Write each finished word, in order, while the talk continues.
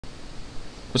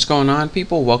What's going on,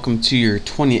 people? Welcome to your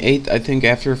 28th, I think,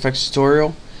 After Effects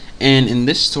tutorial. And in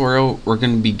this tutorial, we're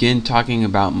going to begin talking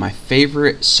about my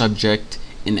favorite subject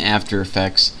in After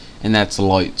Effects, and that's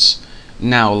lights.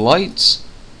 Now, lights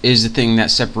is the thing that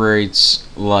separates,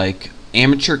 like,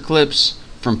 amateur clips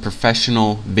from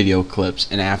professional video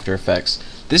clips in After Effects.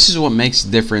 This is what makes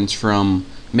the difference from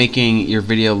making your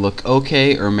video look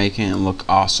okay or making it look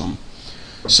awesome.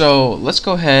 So let's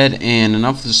go ahead, and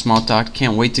enough of the small talk,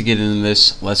 can't wait to get into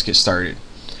this. Let's get started.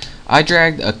 I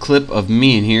dragged a clip of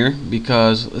me in here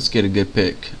because let's get a good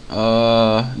pic.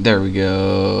 There we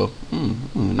go.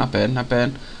 Not bad, not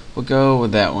bad. We'll go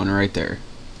with that one right there.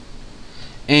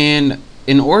 And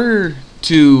in order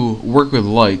to work with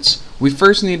lights, we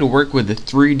first need to work with the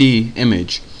 3D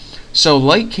image. So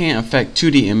light can't affect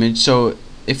 2D image, so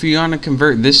if you want to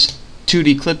convert this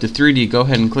 2D clip to 3D, go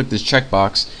ahead and click this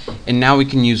checkbox, and now we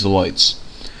can use the lights.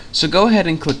 So go ahead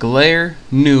and click Layer,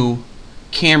 New,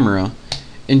 Camera,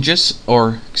 and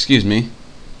excuse me,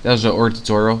 that was an OR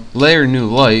tutorial, Layer, New,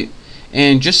 Light,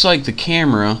 and just like the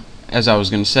camera, as I was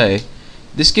going to say,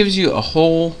 this gives you a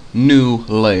whole new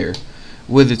layer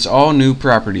with its all new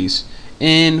properties.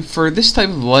 And for this type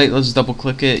of light, let's double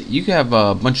click it. You have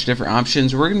a bunch of different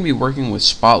options. We're going to be working with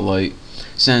Spotlight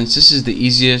since this is the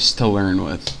easiest to learn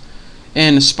with.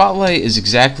 And a spotlight is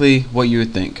exactly what you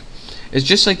would think. It's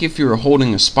just like if you were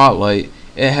holding a spotlight.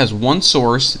 It has one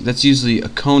source that's usually a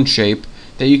cone shape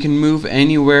that you can move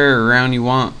anywhere around you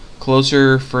want,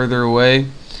 closer, further away,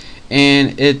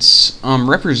 and it's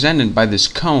represented by this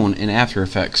cone in After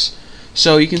Effects.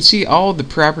 So you can see all the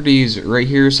properties right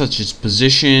here, such as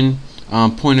position,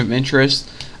 point of interest.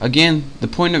 Again, the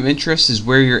point of interest is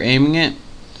where you're aiming it,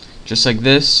 just like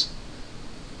this.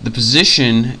 The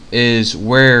position is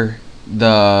where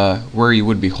you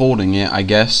would be holding it, I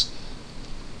guess.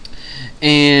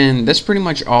 And that's pretty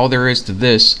much all there is to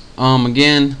this.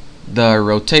 Again, the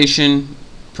rotation,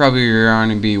 probably you're going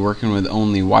to be working with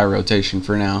only Y rotation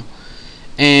for now.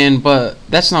 But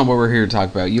that's not what we're here to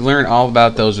talk about. You learn all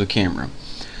about those with camera.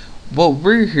 What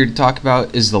we're here to talk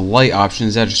about is the light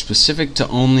options that are specific to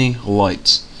only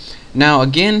lights. Now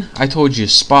again, I told you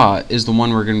spot is the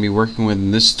one we're going to be working with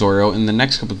in this tutorial. In the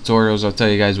next couple of tutorials, I'll tell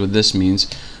you guys what this means.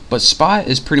 But spot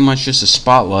is pretty much just a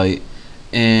spotlight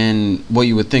and what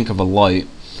you would think of a light.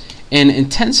 And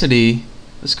intensity,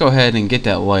 let's go ahead and get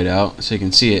that light out so you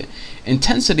can see it.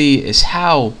 Intensity is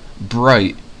how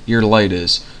bright your light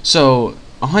is. So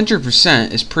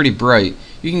 100% is pretty bright.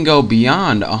 You can go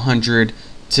beyond 100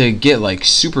 to get like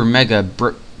super mega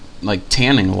like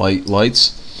tanning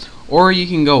lights. Or you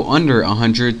can go under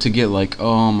 100 to get like,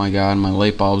 oh my god, my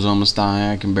light bulb's almost dying,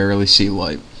 I can barely see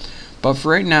light. But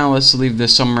for right now, let's leave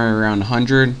this somewhere around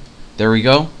 100. There we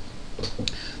go.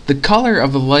 The color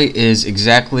of the light is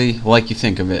exactly like you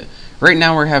think of it. Right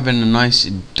now we're having a nice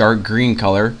dark green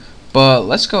color, but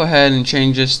let's go ahead and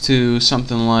change this to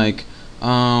something like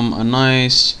a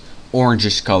nice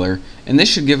orangish color. And this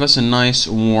should give us a nice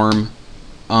warm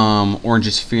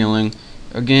orangish feeling.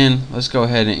 Again, let's go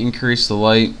ahead and increase the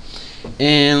light.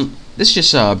 And this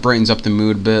just brightens up the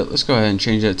mood a bit. Let's go ahead and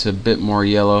change that to a bit more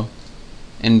yellow.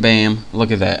 And bam, look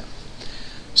at that.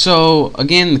 So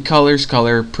again, the color's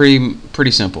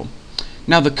pretty simple.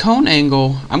 Now the cone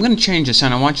angle, I'm going to change this,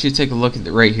 and I want you to take a look at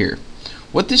it right here.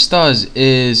 What this does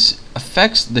is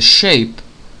affects the shape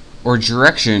or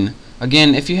direction.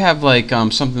 Again, if you have like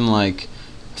something like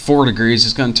 4 degrees,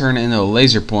 it's going to turn it into a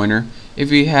laser pointer.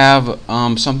 If you have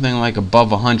something like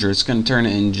above 100, it's going to turn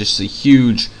it into just a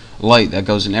huge light that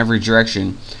goes in every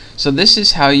direction. So this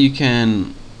is how you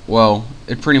can, well,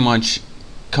 it pretty much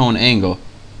cone angle.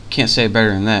 Can't say it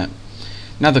better than that.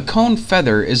 Now the cone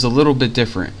feather is a little bit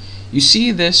different. You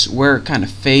see this where it kind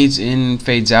of fades in,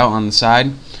 fades out on the side?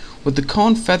 What the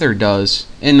cone feather does,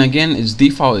 and again its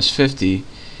default is 50,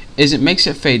 is it makes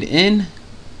it fade in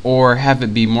or have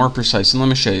it be more precise. And let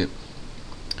me show you.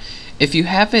 If you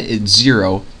have it at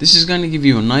 0, this is going to give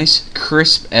you a nice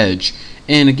crisp edge.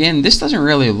 And again, this doesn't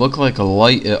really look like a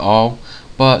light at all,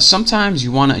 but sometimes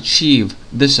you want to achieve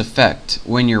this effect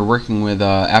when you're working with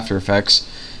After Effects.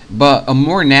 But a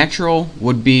more natural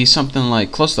would be something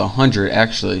like close to 100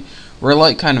 actually, where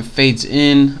light kind of fades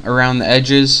in around the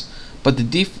edges. But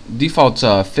the default's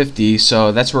 50,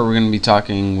 so that's what we're going to be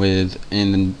talking with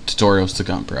in the tutorials to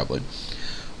come probably.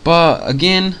 But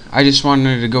again, I just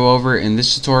wanted to go over in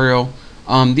this tutorial.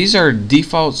 These are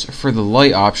defaults for the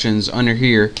light options under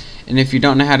here, and if you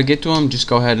don't know how to get to them, just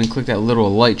go ahead and click that little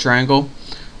light triangle.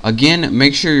 Again,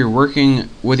 make sure you're working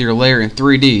with your layer in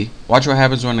 3D. Watch what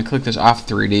happens when I click this off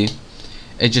 3D.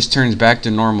 It just turns back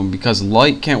to normal because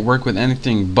light can't work with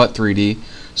anything but 3D.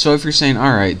 So if you're saying,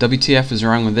 alright, WTF is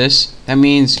wrong with this, that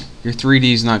means your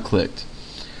 3D is not clicked.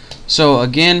 So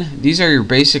again, these are your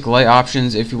basic light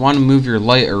options. If you want to move your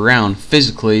light around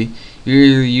physically, you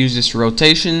either use this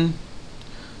rotation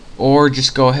or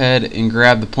just go ahead and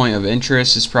grab the point of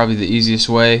interest. It's probably the easiest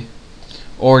way.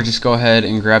 Or just go ahead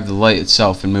and grab the light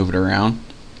itself and move it around.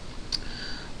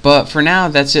 But for now,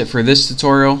 that's it for this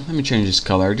tutorial. Let me change this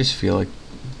color. I just feel like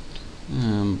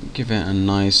give it a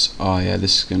nice, oh yeah,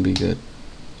 this is gonna be good.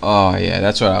 Oh yeah,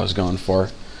 that's what I was going for.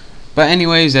 But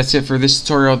anyways, that's it for this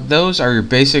tutorial. Those are your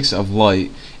basics of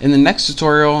light. In the next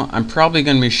tutorial, I'm probably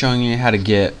going to be showing you how to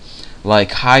get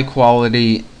like high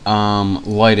quality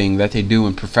lighting that they do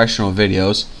in professional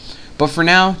videos. But for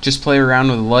now, just play around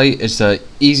with light. It's the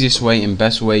easiest way and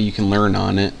best way you can learn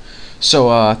on it.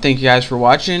 So thank you guys for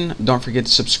watching. Don't forget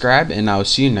to subscribe, and I'll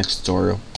see you next tutorial.